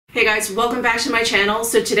Hey guys, welcome back to my channel.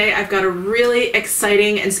 So today I've got a really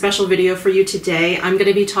exciting and special video for you today. I'm going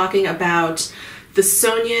to be talking about the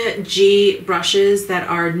Sonia G brushes that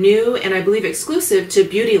are new and I believe exclusive to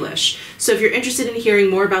Beautylish. So if you're interested in hearing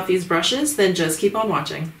more about these brushes, then just keep on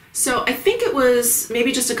watching. So I think it was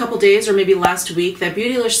maybe just a couple days or maybe last week that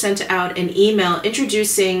Beautylish sent out an email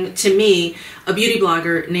introducing to me a beauty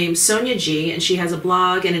blogger named Sonia G, and she has a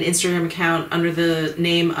blog and an Instagram account under the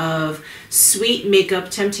name of Sweet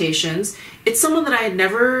Makeup Temptations. It's someone that I had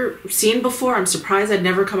never seen before. I'm surprised I'd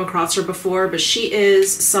never come across her before, but she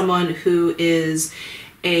is someone who is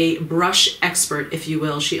a brush expert, if you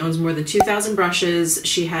will. She owns more than 2,000 brushes.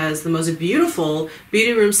 She has the most beautiful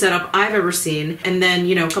beauty room setup I've ever seen. And then,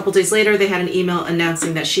 you know, a couple days later, they had an email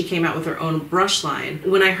announcing that she came out with her own brush line.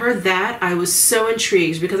 When I heard that, I was so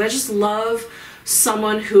intrigued because I just love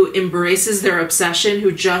someone who embraces their obsession,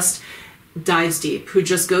 who just dives deep, who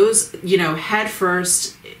just goes, you know, head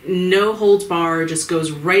first, no holds barred, just goes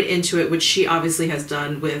right into it, which she obviously has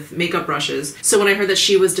done with makeup brushes. So when I heard that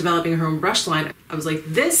she was developing her own brush line, I was like,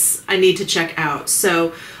 this I need to check out.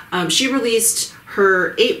 So she released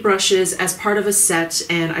her 8 brushes as part of a set,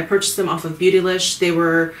 and I purchased them off of Beautylish. They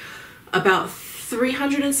were about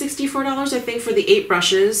 $364, I think, for the 8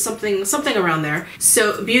 brushes, something around there.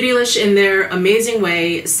 So Beautylish, in their amazing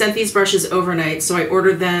way, sent these brushes overnight. So I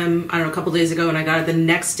ordered them, I don't know, a couple days ago, and I got it the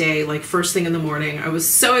next day, like first thing in the morning. I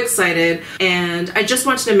was so excited, and I just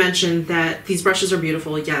wanted to mention that these brushes are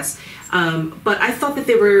beautiful, yes. But I thought that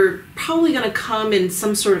they were probably going to come in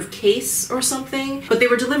some sort of case or something. But they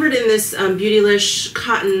were delivered in this Beautylish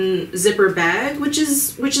cotton zipper bag, which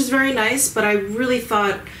is very nice. But I really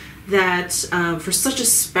thought that for such a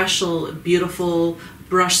special, beautiful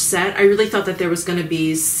brush set, I really thought that there was going to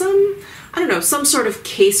be some, I don't know, some sort of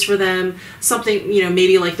case for them, something, you know,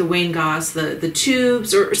 maybe like the Wayne Goss, the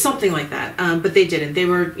tubes or something like that. But they didn't. They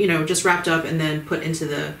were, you know, just wrapped up and then put into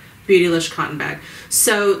the Beautylish cotton bag.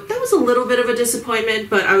 So that was a little bit of a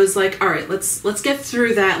disappointment, but I was like, all right, let's get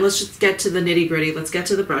through that and let's just get to the nitty-gritty. Let's get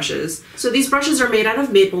to the brushes. So these brushes are made out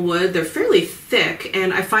of maple wood. They're fairly thick,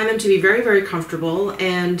 and I find them to be very, very comfortable.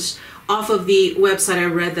 And off of the website, I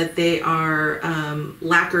read that they are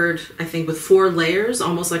lacquered, I think, with 4 layers,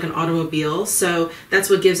 almost like an automobile. So that's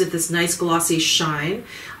what gives it this nice glossy shine.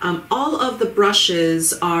 All of the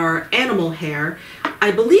brushes are animal hair, I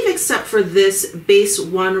believe, except for this base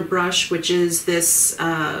 1 brush, which is this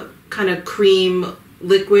kind of cream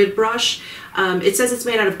liquid brush. It says it's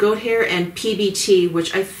made out of goat hair and PBT,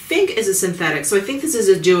 which I think is a synthetic. So I think this is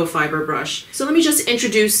a duo fiber brush. So let me just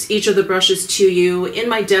introduce each of the brushes to you. In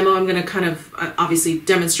my demo, I'm going to kind of obviously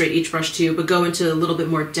demonstrate each brush to you, but go into a little bit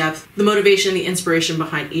more depth, the motivation, the inspiration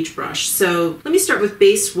behind each brush. So let me start with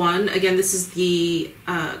base 1. Again, this is the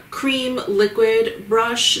cream liquid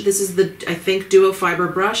brush. This is the, I think, duo fiber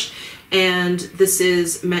brush. And this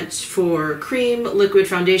is meant for cream, liquid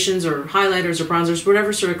foundations or highlighters or bronzers,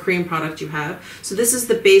 whatever sort of cream product you have. So this is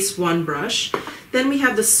the base 1 brush. Then we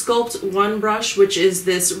have the Sculpt 1 brush, which is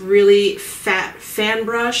this really fat fan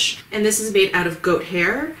brush. And this is made out of goat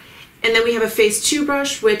hair. And then we have a Phase 2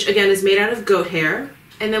 brush, which again is made out of goat hair.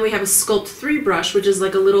 And then we have a Sculpt 3 brush, which is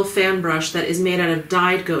like a little fan brush that is made out of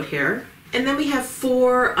dyed goat hair. And then we have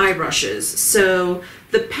 4 eye brushes. So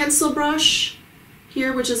the pencil brush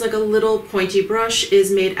here, which is like a little pointy brush,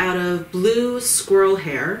 is made out of blue squirrel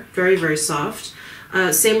hair, very, very soft.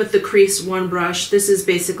 Same with the crease 1 brush. This is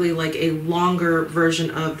basically like a longer version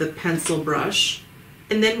of the pencil brush.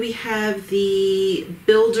 And then we have the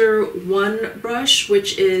Builder 1 brush,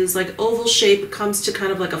 which is like oval shape, comes to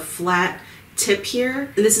kind of like a flat tip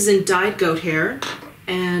here. And this is in dyed goat hair.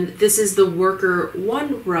 And this is the Worker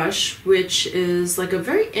 1 brush, which is like a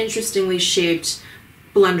very interestingly shaped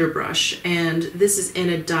blender brush, and this is in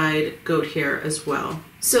a dyed goat hair as well.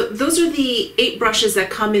 So those are the 8 brushes that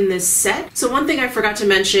come in this set. So one thing I forgot to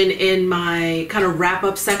mention in my kind of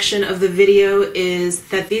wrap-up section of the video is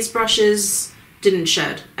that these brushes didn't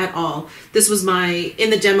shed at all. This was in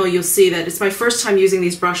the demo you'll see that it's my first time using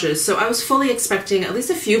these brushes, so I was fully expecting at least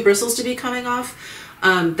a few bristles to be coming off.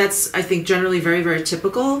 That's, I think, generally very, very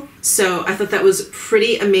typical. So I thought that was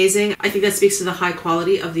pretty amazing. I think that speaks to the high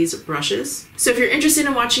quality of these brushes. So if you're interested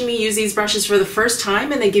in watching me use these brushes for the first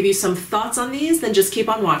time and then give you some thoughts on these, then just keep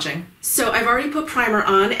on watching. So I've already put primer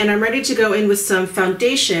on and I'm ready to go in with some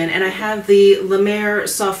foundation, and I have the La Mer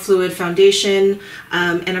Soft Fluid Foundation,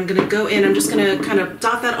 and I'm gonna go in, I'm just gonna kind of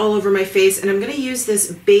dot that all over my face, and I'm gonna use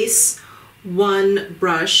this base one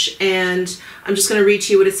brush, and I'm just going to read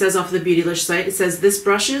to you what it says off the Beautylish site. It says, this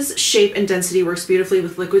brush's shape and density works beautifully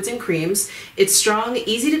with liquids and creams. It's strong,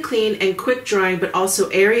 easy to clean, and quick drying, but also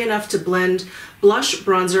airy enough to blend blush,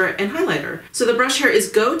 bronzer, and highlighter. So the brush hair is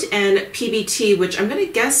goat and PBT, which I'm going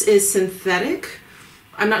to guess is synthetic.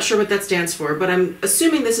 I'm not sure what that stands for, but I'm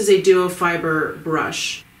assuming this is a duo fiber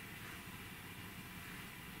brush.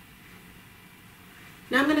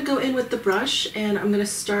 Now I'm going to go in with the brush, and I'm going to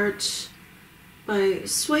start by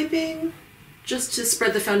swiping just to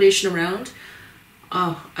spread the foundation around.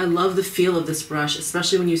 Oh, I love the feel of this brush,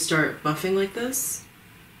 especially when you start buffing like this.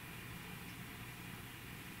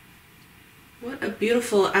 What a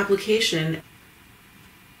beautiful application.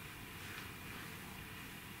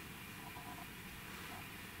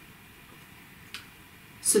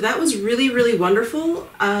 So that was really, really wonderful.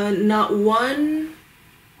 Not one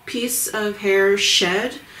piece of hair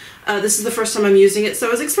shed. This is the first time I'm using it, so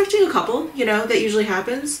I was expecting a couple, you know, that usually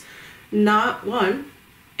happens. Not one.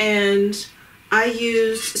 And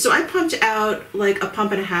I pumped out like a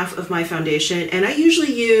pump and a half of my foundation, and I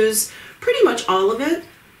usually use pretty much all of it.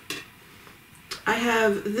 I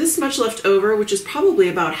have this much left over, which is probably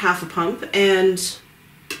about half a pump, and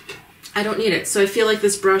I don't need it. So I feel like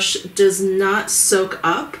this brush does not soak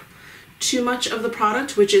up too much of the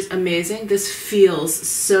product, which is amazing. This feels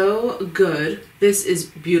so good. This is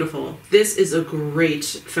beautiful. This is a great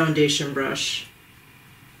foundation brush.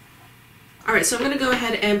 All right, so I'm gonna go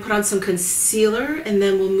ahead and put on some concealer, and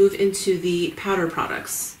then we'll move into the powder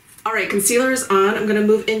products. All right, concealer is on. I'm gonna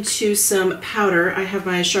move into some powder. I have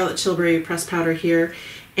my Charlotte Tilbury pressed powder here,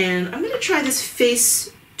 and I'm gonna try this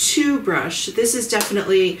Face 2 brush. This is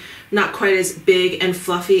definitely not quite as big and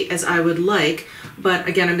fluffy as I would like, but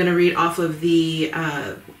again, I'm gonna read off of the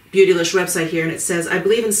Beautylish website here, and it says, I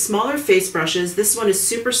believe in smaller face brushes. This one is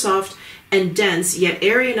super soft and dense, yet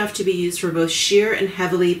airy enough to be used for both sheer and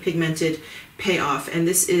heavily pigmented payoff, and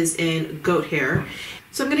this is in goat hair.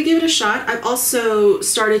 So I'm gonna give it a shot. I've also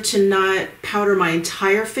started to not powder my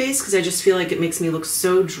entire face because I just feel like it makes me look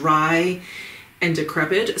so dry and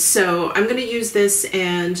decrepit. So I'm gonna use this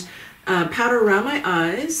and powder around my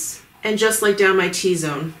eyes and just like down my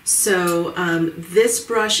T-zone. So this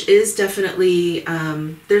brush is definitely,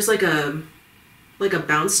 there's like a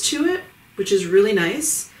bounce to it, which is really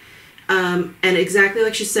nice. And exactly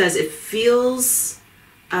like she says, it feels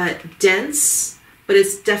dense, but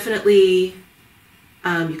it's definitely,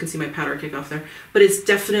 you can see my powder kick off there, but it's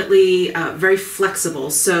definitely very flexible.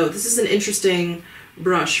 So this is an interesting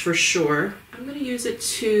brush for sure. I'm going to use it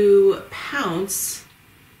to pounce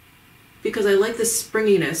because I like the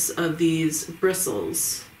springiness of these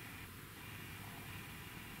bristles.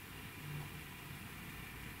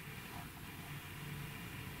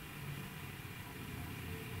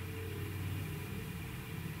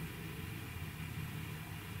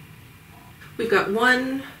 We've got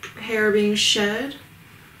one hair being shed.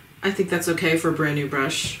 I think that's okay for a brand new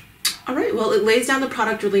brush. All right, well, it lays down the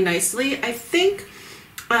product really nicely. I think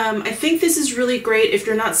this is really great if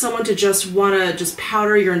you're not someone to just wanna just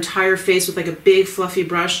powder your entire face with like a big fluffy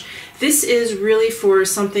brush. This is really for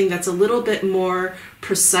something that's a little bit more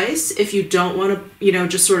precise if you don't wanna, you know,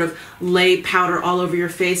 just sort of lay powder all over your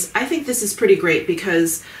face. I think this is pretty great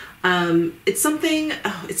because it's something,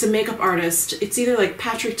 it's a makeup artist. It's either like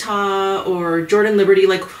Patrick Ta or Jordan Liberty,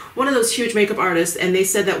 like one of those huge makeup artists, and they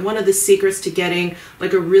said that one of the secrets to getting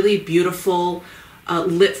like a really beautiful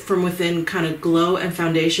lit from within kind of glow and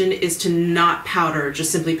foundation is to not powder, just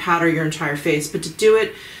simply powder your entire face, but to do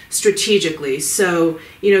it strategically. So,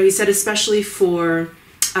 you know, he said especially for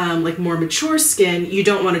like more mature skin, you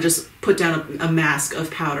don't want to just put down a mask of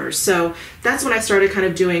powder. So that's when I started kind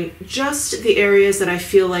of doing just the areas that I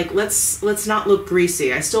feel like let's not look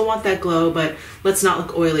greasy. I still want that glow, but let's not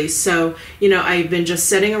look oily. So, you know, I've been just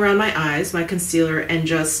setting around my eyes, my concealer, and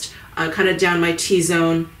just kind of down my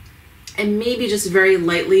T-zone, and maybe just very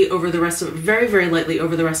lightly over the rest of, very, very lightly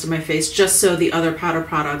over the rest of my face, just so the other powder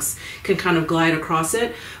products can kind of glide across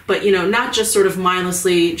it. But, you know, not just sort of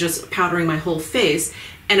mindlessly just powdering my whole face.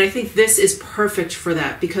 And I think this is perfect for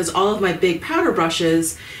that because all of my big powder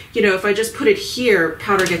brushes, you know, if I just put it here,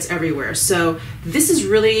 powder gets everywhere. So this is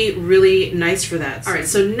really, really nice for that. All right,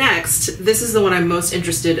 so next, this is the one I'm most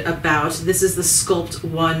interested about. This is the Sculpt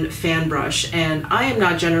One fan brush. And I am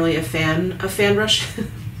not generally a fan of fan brush.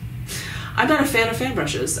 I'm not a fan of fan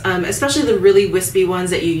brushes, especially the really wispy ones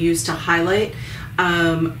that you use to highlight.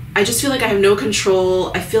 I just feel like I have no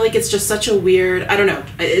control. I feel like it's just such a weird, I don't know,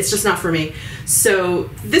 it's just not for me. So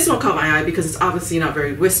this one caught my eye because it's obviously not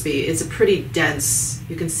very wispy. It's a pretty dense,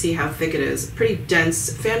 you can see how thick it is, pretty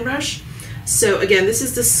dense fan brush. So again, this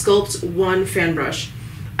is the Sculpt One fan brush.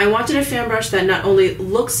 I wanted a fan brush that not only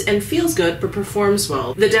looks and feels good, but performs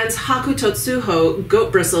well. The dense Hakutotsuho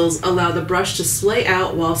goat bristles allow the brush to splay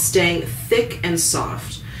out while staying thick and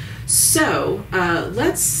soft. So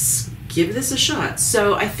let's give this a shot.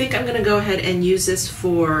 So I think I'm gonna go ahead and use this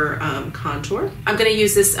for contour. I'm gonna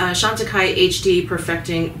use this Chantecaille HD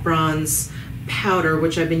Perfecting Bronze Powder,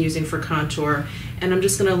 which I've been using for contour. And I'm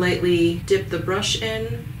just gonna lightly dip the brush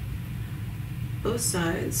in both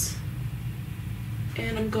sides.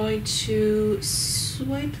 And I'm going to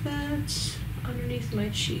swipe that underneath my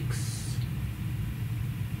cheeks.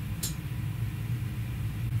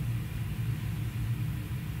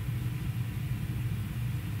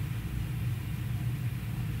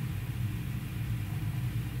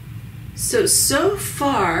 So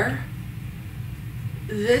far,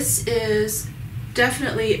 this is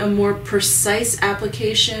definitely a more precise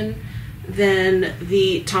application than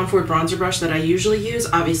the Tom Ford bronzer brush that I usually use.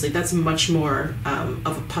 Obviously, that's much more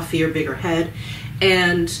of a puffier, bigger head.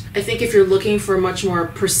 And I think if you're looking for a much more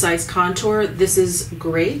precise contour, this is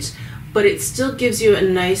great, but it still gives you a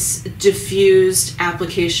nice diffused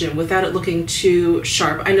application without it looking too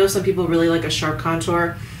sharp. I know some people really like a sharp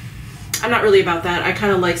contour. I'm not really about that. I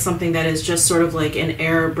kind of like something that is just sort of like an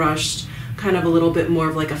airbrushed, kind of a little bit more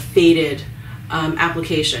of like a faded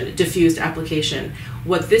application, diffused application.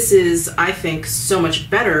 What this is, I think, so much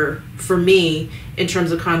better for me in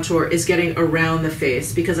terms of contour is getting around the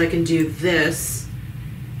face, because I can do this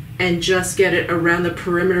and just get it around the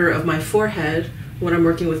perimeter of my forehead when I'm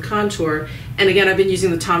working with contour. And again, I've been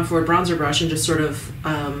using the Tom Ford bronzer brush and just sort of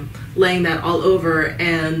laying that all over,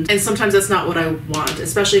 and sometimes that's not what I want,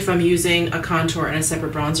 especially if I'm using a contour and a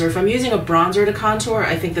separate bronzer. If I'm using a bronzer to contour,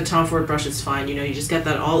 I think the Tom Ford brush is fine, you know, you just get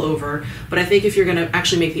that all over. But I think if you're gonna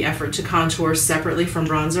actually make the effort to contour separately from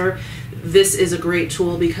bronzer, this is a great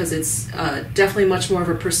tool because it's definitely much more of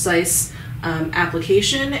a precise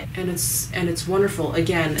application, and it's wonderful.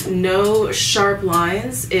 Again, no sharp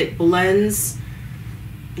lines, it blends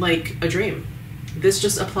like a dream. This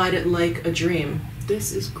just applied it like a dream.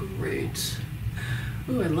 This is great.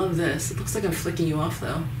 Ooh, I love this. It looks like I'm flicking you off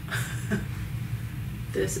though.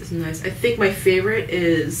 This is nice. I think my favorite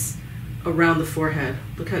is around the forehead.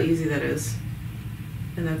 Look how easy that is.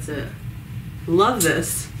 And that's it. Love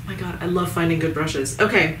this. Oh my God, I love finding good brushes.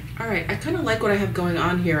 Okay, all right, I kind of like what I have going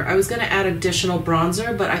on here. I was gonna add additional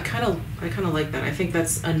bronzer, but I kind of like that. I think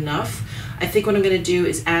that's enough. I think what I'm gonna do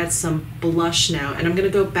is add some blush now, and I'm gonna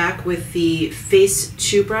go back with the Face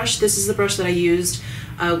 2 brush. This is the brush that I used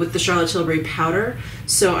with the Charlotte Tilbury powder.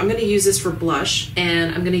 So I'm gonna use this for blush,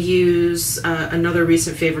 and I'm gonna use another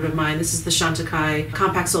recent favorite of mine. This is the Chantecaille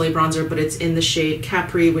Compact Soleil Bronzer, but it's in the shade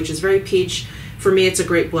Capri, which is very peach. For me, it's a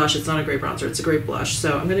great blush. It's not a great bronzer, it's a great blush.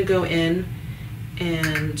 So I'm gonna go in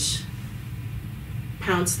and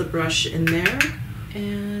pounce the brush in there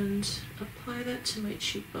and apply that to my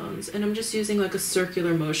cheekbones. And I'm just using like a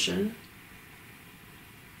circular motion.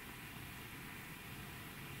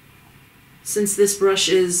 Since this brush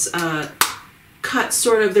is cut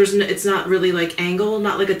sort of, it's not really like angled,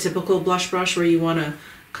 not like a typical blush brush where you wanna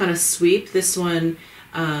kind of sweep. This one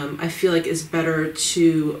I feel like is better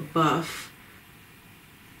to buff.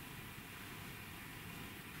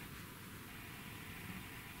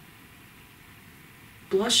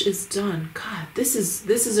 Blush is done. God, this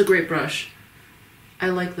is a great brush. I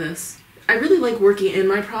like this. I really like working in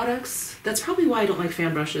my products. That's probably why I don't like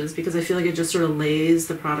fan brushes, because I feel like it just sort of lays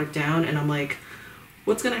the product down and I'm like,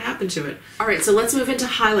 what's gonna happen to it? All right, so let's move into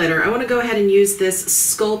highlighter. I wanna go ahead and use this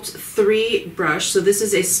Sculpt 3 brush. So this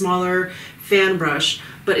is a smaller fan brush,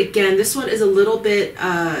 but again, this one is a little bit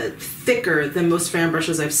thicker than most fan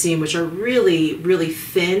brushes I've seen, which are really, really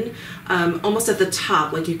thin, almost at the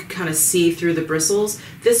top, like you could kind of see through the bristles.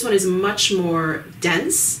 This one is much more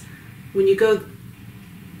dense. When you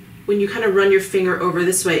kind of run your finger over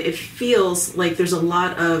this way, it feels like there's a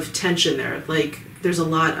lot of tension there, like there's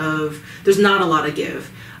not a lot of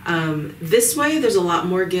give. This way there's a lot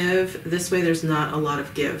more give, this way there's not a lot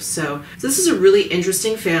of give. So this is a really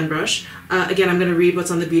interesting fan brush. Again, I'm going to read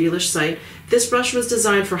what's on the Beautylish site. This brush was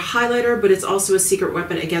designed for highlighter, but it's also a secret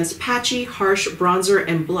weapon against patchy, harsh bronzer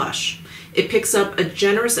and blush. It picks up a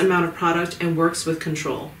generous amount of product and works with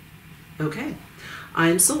control. Okay, I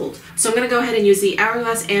am sold. So I'm going to go ahead and use the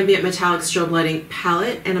Hourglass Ambient Metallic Strobe Lighting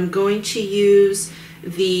palette, and I'm going to use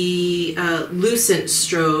the Lucent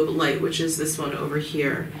Strobe Light, which is this one over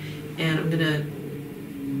here. And I'm gonna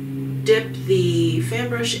dip the fan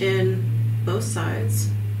brush in both sides.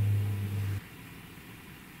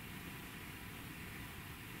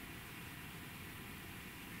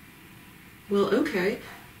 Well, okay,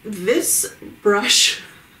 this brush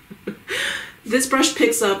This brush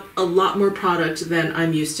picks up a lot more product than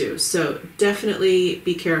I'm used to, so definitely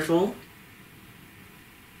be careful.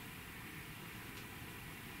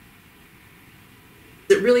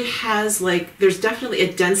 It really has, like, there's definitely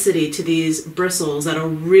a density to these bristles that'll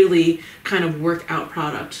really kind of work out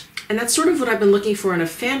product. And that's sort of what I've been looking for in a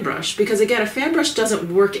fan brush, because again, a fan brush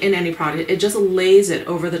doesn't work in any product. It just lays it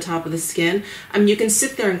over the top of the skin. I mean, you can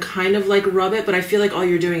sit there and kind of like rub it, but I feel like all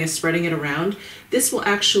you're doing is spreading it around. This will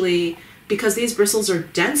actually, because these bristles are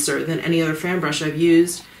denser than any other fan brush I've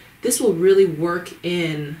used, this will really work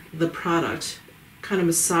in the product, kind of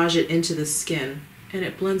massage it into the skin, and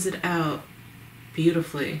it blends it out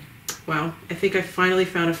beautifully. Wow, I think I finally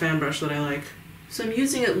found a fan brush that I like. So I'm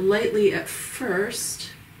using it lightly at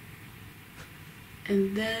first,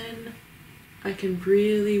 and then I can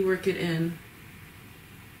really work it in.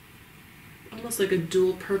 Almost like a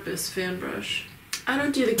dual purpose fan brush. I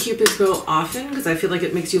don't do the Cupid's bow often because I feel like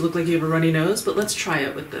it makes you look like you have a runny nose, but let's try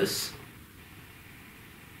it with this.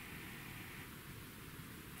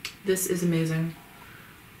 This is amazing.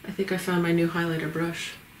 I think I found my new highlighter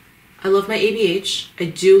brush. I love my ABH. I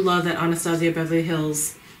do love that Anastasia Beverly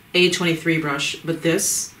Hills A23 brush, but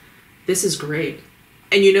this is great.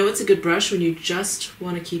 And you know it's a good brush when you just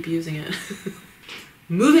want to keep using it.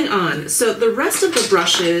 Moving on. So the rest of the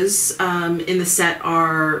brushes in the set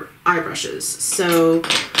are eye brushes. So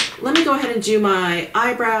let me go ahead and do my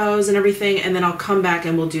eyebrows and everything, and then I'll come back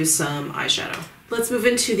and we'll do some eyeshadow. Let's move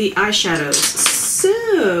into the eyeshadows.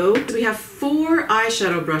 So we have 4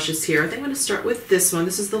 eyeshadow brushes here. I think I'm going to start with this one.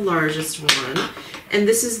 This is the largest one. And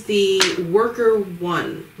this is the Worker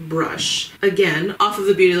 1 brush. Again, off of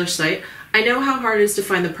the Beautylish site. I know how hard it is to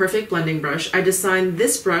find the perfect blending brush. I designed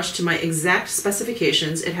this brush to my exact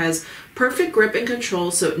specifications. It has perfect grip and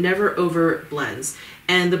control, so it never over blends.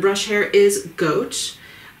 And the brush hair is goat.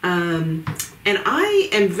 And I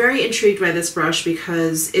am very intrigued by this brush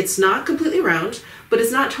because it's not completely round, but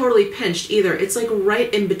it's not totally pinched either. It's like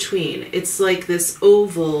right in between. It's like this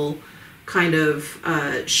oval kind of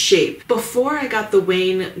shape. Before I got the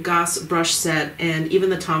Wayne Goss brush set and even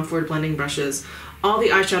the Tom Ford blending brushes, all the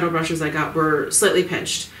eyeshadow brushes I got were slightly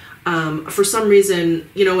pinched. For some reason,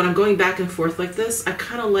 you know, when I'm going back and forth like this, I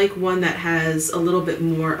kind of like one that has a little bit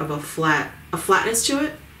more of a flatness to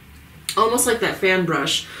it. Almost like that fan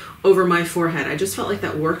brush over my forehead. I just felt like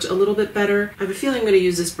that worked a little bit better. I have a feeling I'm going to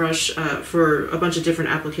use this brush for a bunch of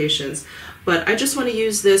different applications, but I just want to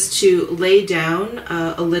use this to lay down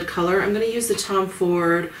a lid color. I'm going to use the Tom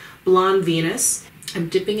Ford Blonde Venus. I'm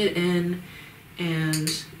dipping it in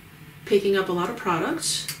and picking up a lot of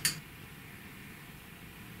product.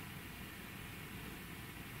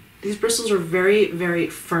 These bristles are very, very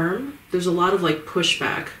firm. There's a lot of like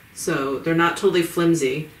pushback, so they're not totally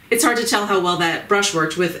flimsy. It's hard to tell how well that brush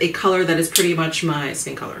worked with a color that is pretty much my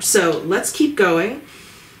skin color. So let's keep going.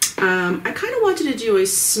 I kind of wanted to do a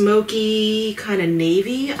smoky kind of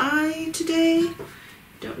navy eye today.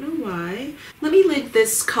 Don't know why. Let me lay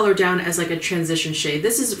this color down as like a transition shade.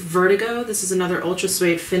 This is Vertigo. This is another Ultra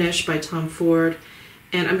Suede finish by Tom Ford.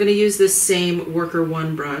 And I'm going to use this same Worker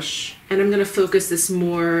 1 brush. And I'm going to focus this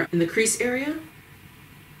more in the crease area.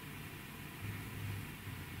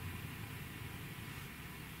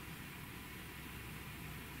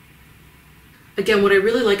 Again, what I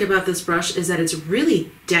really like about this brush is that it's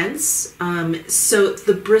really dense. So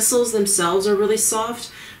the bristles themselves are really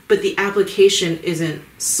soft, but the application isn't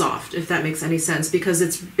soft, if that makes any sense, because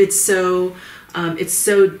it's so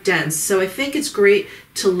dense. So I think it's great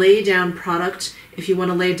to lay down product. If you want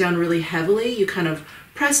to lay it down really heavily, you kind of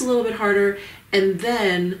press a little bit harder and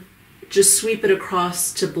then just sweep it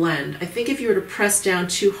across to blend. I think if you were to press down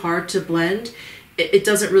too hard to blend, it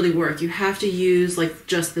doesn't really work. You have to use like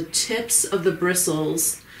just the tips of the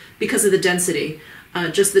bristles because of the density.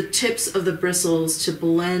 Just the tips of the bristles to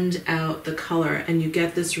blend out the color, and you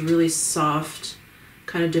get this really soft,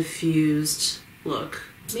 kind of diffused look.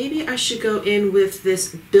 Maybe I should go in with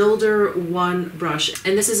this Builder 1 brush,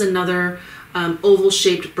 and this is another oval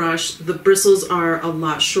shaped brush. The bristles are a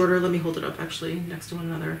lot shorter. Let me hold it up actually next to one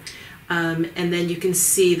another. And then you can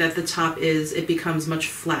see that the top it becomes much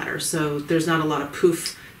flatter, so there's not a lot of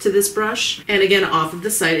poof to this brush. And again, off of the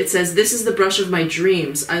site, it says, "This is the brush of my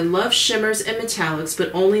dreams. I love shimmers and metallics, but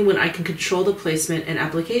only when I can control the placement and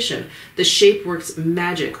application. The shape works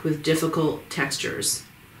magic with difficult textures."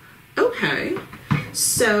 Okay,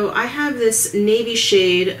 so I have this navy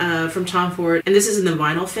shade from Tom Ford, and this is in the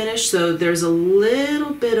vinyl finish, so there's a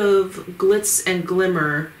little bit of glitz and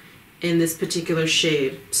glimmer in this particular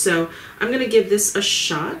shade. So I'm going to give this a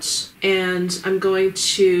shot, and I'm going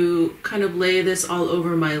to kind of lay this all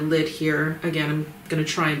over my lid here. Again, I'm going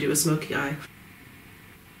to try and do a smoky eye.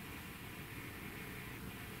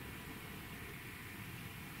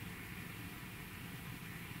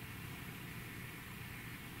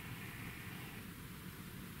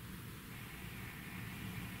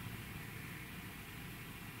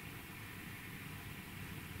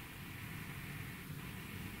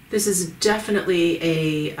 This is definitely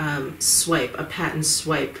a swipe, a patent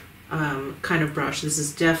swipe kind of brush. This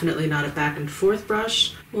is definitely not a back and forth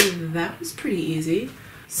brush. Well, that was pretty easy.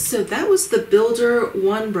 So that was the Builder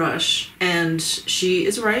 1 brush, and she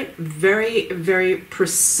is right. Very, very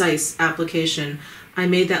precise application. I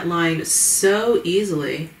made that line so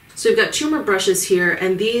easily. So we've got 2 more brushes here,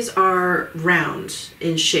 and these are round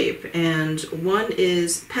in shape. And one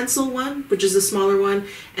is pencil one, which is the smaller one,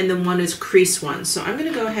 and then one is crease one. So I'm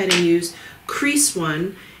gonna go ahead and use crease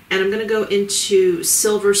one, and I'm gonna go into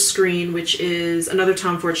Silver Screen, which is another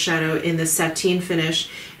Tom Ford shadow in the sateen finish.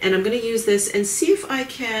 And I'm gonna use this and see if I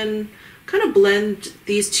can kind of blend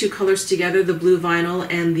these 2 colors together, the blue vinyl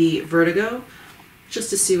and the Vertigo, just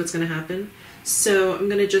to see what's gonna happen. So I'm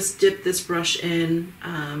gonna just dip this brush in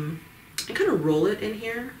and kind of roll it in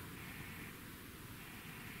here.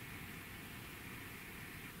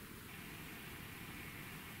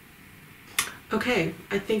 Okay,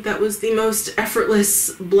 I think that was the most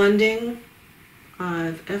effortless blending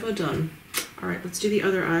I've ever done. All right, let's do the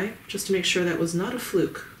other eye, just to make sure that was not a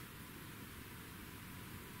fluke.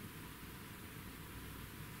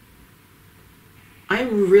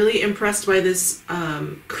 I'm really impressed by this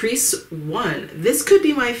crease one. This could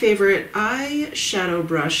be my favorite eyeshadow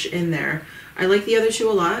brush in there. I like the other 2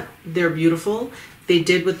 a lot. They're beautiful. They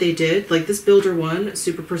did what they did. Like this Builder 1,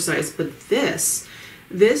 super precise, but this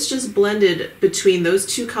just blended between those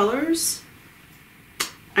 2 colors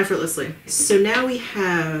effortlessly. So now we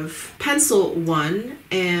have pencil 1,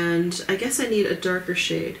 and I guess I need a darker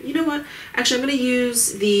shade. You know what? Actually, I'm going to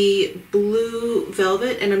use the blue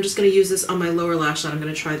velvet, and I'm just going to use this on my lower lash line. I'm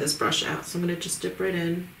going to try this brush out. So I'm going to just dip right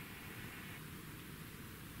in.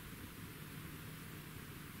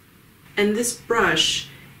 And this brush,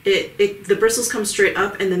 the bristles come straight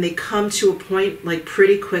up, and then they come to a point like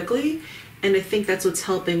pretty quickly, and I think that's what's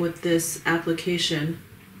helping with this application.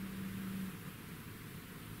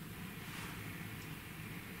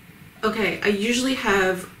 Okay, I usually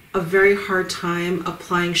have a very hard time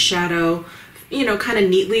applying shadow, you know, kind of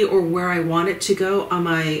neatly or where I want it to go on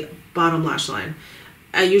my bottom lash line.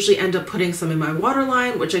 I usually end up putting some in my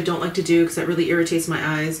waterline, which I don't like to do because that really irritates my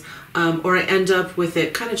eyes, or I end up with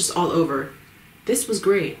it kind of just all over. This was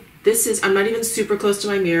great. I'm not even super close to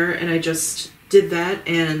my mirror, and I just did that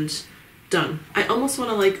and done. I almost want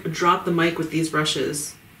to like drop the mic with these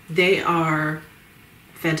brushes. They are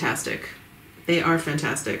fantastic. They are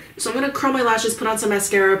fantastic. So I'm gonna curl my lashes, put on some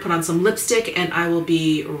mascara, put on some lipstick, and I will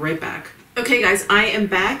be right back. Okay guys, I am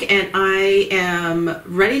back and I am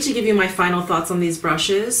ready to give you my final thoughts on these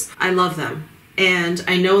brushes. I love them. And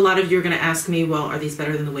I know a lot of you are gonna ask me, well, are these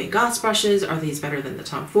better than the Wayne Goss brushes? Are these better than the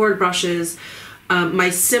Tom Ford brushes? My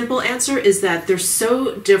simple answer is that they're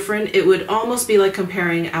so different, it would almost be like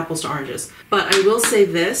comparing apples to oranges. But I will say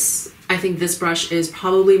this, I think this brush is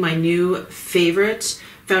probably my new favorite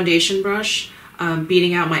foundation brush,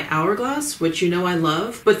 beating out my Hourglass, which you know I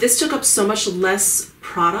love. But this took up so much less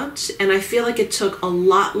product, and I feel like it took a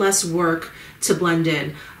lot less work to blend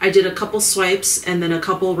in. I did a couple swipes and then a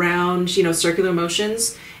couple round, you know, circular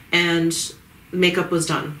motions, and makeup was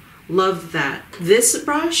done. Love that. This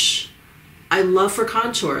brush, I love for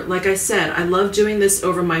contour. Like I said, I love doing this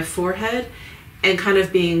over my forehead and kind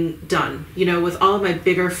of being done. You know, with all of my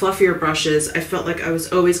bigger, fluffier brushes, I felt like I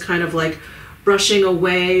was always kind of like brushing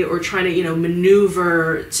away or trying to, you know,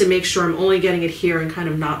 maneuver to make sure I'm only getting it here and kind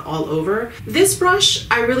of not all over. This brush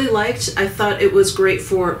I really liked. I thought it was great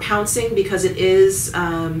for pouncing because it is,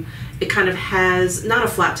 it kind of has, not a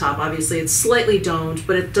flat top obviously, it's slightly domed,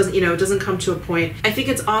 but it doesn't, you know, it doesn't come to a point. I think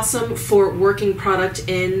it's awesome for working product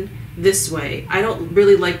in this way. I don't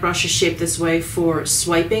really like brushes shaped this way for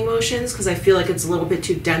swiping motions because I feel like it's a little bit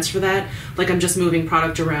too dense for that, like I'm just moving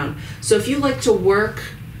product around. So if you like to work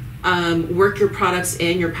your products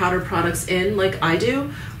in, your powder products in like I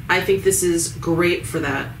do, I think this is great for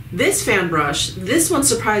that. This fan brush, this one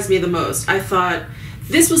surprised me the most. I thought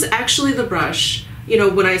this was actually the brush, you know,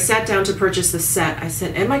 when I sat down to purchase the set, I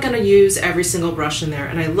said, am I gonna use every single brush in there?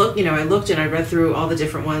 And I looked, you know, I looked and I read through all the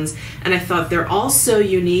different ones and I thought they're all so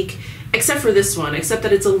unique, except for this one, except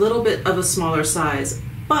that it's a little bit of a smaller size.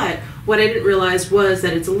 But what I didn't realize was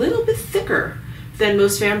that it's a little bit thicker than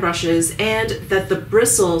most fan brushes, and that the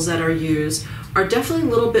bristles that are used are definitely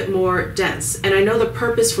a little bit more dense. And I know the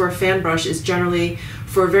purpose for a fan brush is generally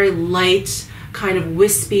for a very light, kind of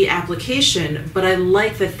wispy application, but I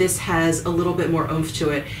like that this has a little bit more oomph to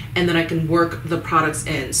it and that I can work the products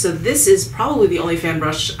in. So this is probably the only fan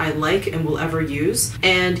brush I like and will ever use.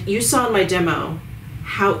 And you saw in my demo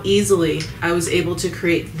how easily I was able to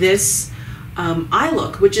create this eye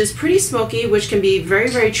look, which is pretty smoky, which can be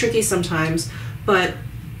very, very tricky sometimes. But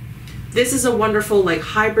This is a wonderful like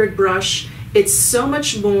hybrid brush. It's so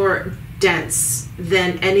much more dense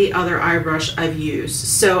than any other eye brush I've used.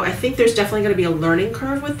 So I think there's definitely going to be a learning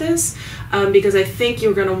curve with this because I think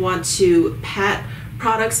you're going to want to pat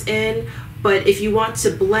products in, but if you want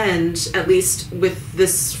to blend, at least with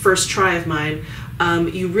this first try of mine,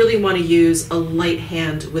 you really want to use a light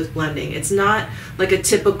hand with blending. It's not like a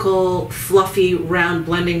typical fluffy round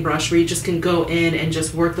blending brush where you just can go in and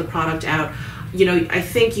just work the product out. You know, I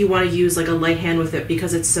think you want to use like a light hand with it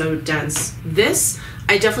because it's so dense. This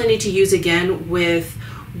I definitely need to use again with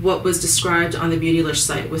what was described on the Beautylish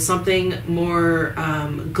site, with something more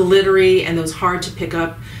glittery and those hard to pick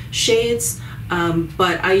up shades.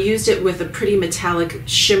 But I used it with a pretty metallic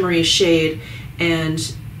shimmery shade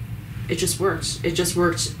and it just worked. It just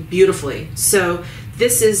worked beautifully. So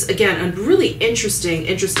this is, again, a really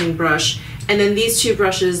interesting brush. And then these two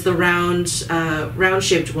brushes, the round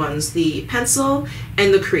shaped ones, the pencil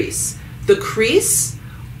and the crease. The crease,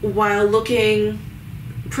 while looking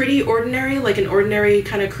pretty ordinary, like an ordinary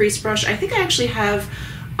kind of crease brush, I think I actually have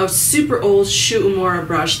a super old Shu Uemura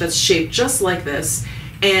brush that's shaped just like this.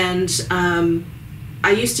 And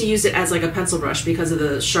I used to use it as like a pencil brush because of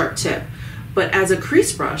the sharp tip. But as a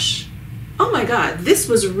crease brush, oh my god, this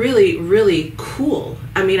was really cool.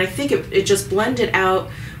 I mean, I think it just blended out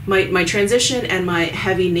my transition and my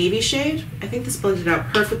heavy navy shade. I think this blended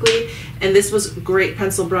out perfectly, and this was a great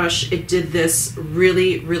pencil brush. It did this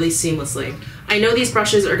really seamlessly. I know these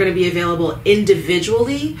brushes are going to be available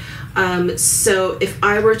individually, so if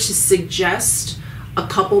I were to suggest a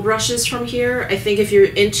couple brushes from here, I think if you're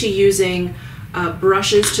into using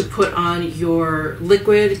brushes to put on your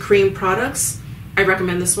liquid cream products, I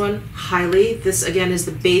recommend this one highly. This again is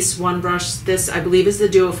the base one brush. This I believe is the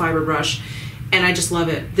duo fiber brush, and I just love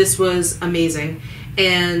it. This was amazing.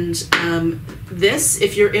 And this,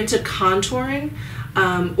 if you're into contouring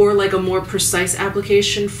or like a more precise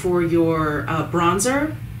application for your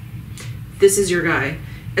bronzer, this is your guy.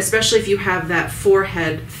 Especially if you have that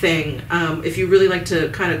forehead thing. If you really like to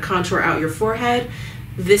kind of contour out your forehead,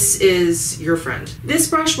 this is your friend. This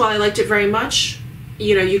brush, while I liked it very much,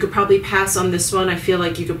 you know, you could probably pass on this one. I feel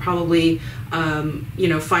like you could probably, you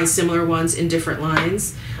know, find similar ones in different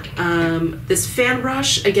lines. This fan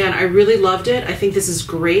brush, again, I really loved it. I think this is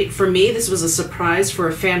great. For me, this was a surprise for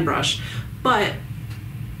a fan brush, but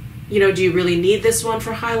you know, do you really need this one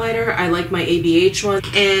for highlighter? I like my ABH one.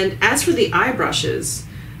 And as for the eye brushes,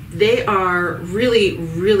 they are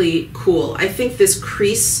really cool. I think this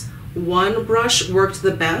crease one brush worked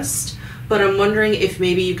the best, but I'm wondering if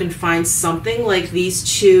maybe you can find something like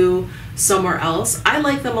these two somewhere else. I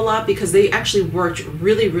like them a lot because they actually worked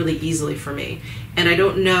really easily for me. And I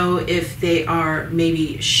don't know if they are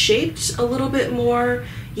maybe shaped a little bit more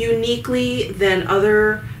uniquely than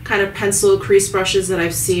other kind of pencil crease brushes that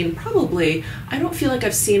I've seen. Probably. I don't feel like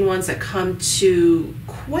I've seen ones that come to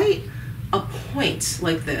quite a point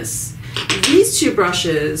like this. These two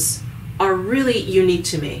brushes are really unique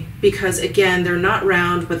to me because, again, they're not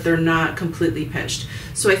round, but they're not completely pinched.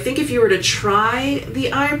 So I think if you were to try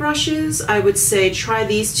the eye brushes, I would say try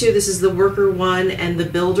these two. This is the Worker one and the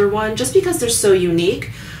Builder one, just because they're so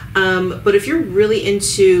unique. But if you're really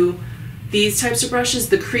into these types of brushes,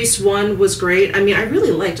 the crease one was great. I mean, I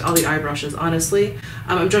really liked all the eye brushes, honestly.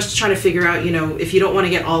 I'm just trying to figure out, you know, if you don't want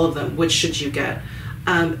to get all of them, which should you get?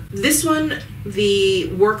 This one, the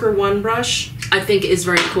Worker one brush, I think is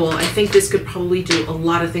very cool. I think this could probably do a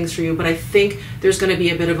lot of things for you, but I think there's going to be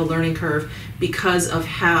a bit of a learning curve because of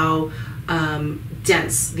how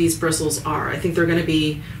dense these bristles are. I think they're going to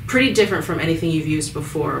be pretty different from anything you've used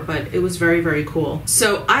before, but it was very cool.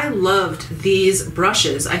 So I loved these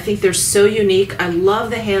brushes. I think they're so unique. I love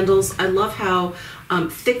the handles. I love how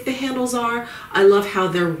thick the handles are. I love how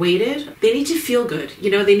they're weighted. They need to feel good.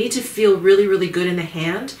 You know, they need to feel really good in the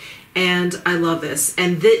hand. And I love this.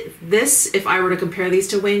 And this, if I were to compare these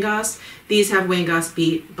to Wayne Goss, these have Wayne Goss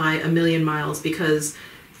beat by a million miles because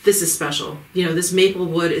this is special. You know, this maple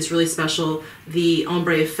wood is really special. The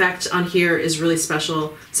ombre effect on here is really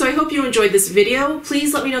special. So I hope you enjoyed this video.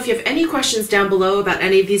 Please let me know if you have any questions down below about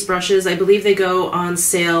any of these brushes. I believe they go on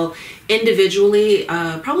sale individually,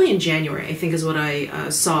 probably in January, I think is what I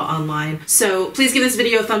saw online. So please give this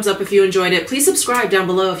video a thumbs up if you enjoyed it. Please subscribe down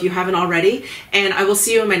below if you haven't already, and I will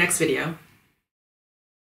see you in my next video.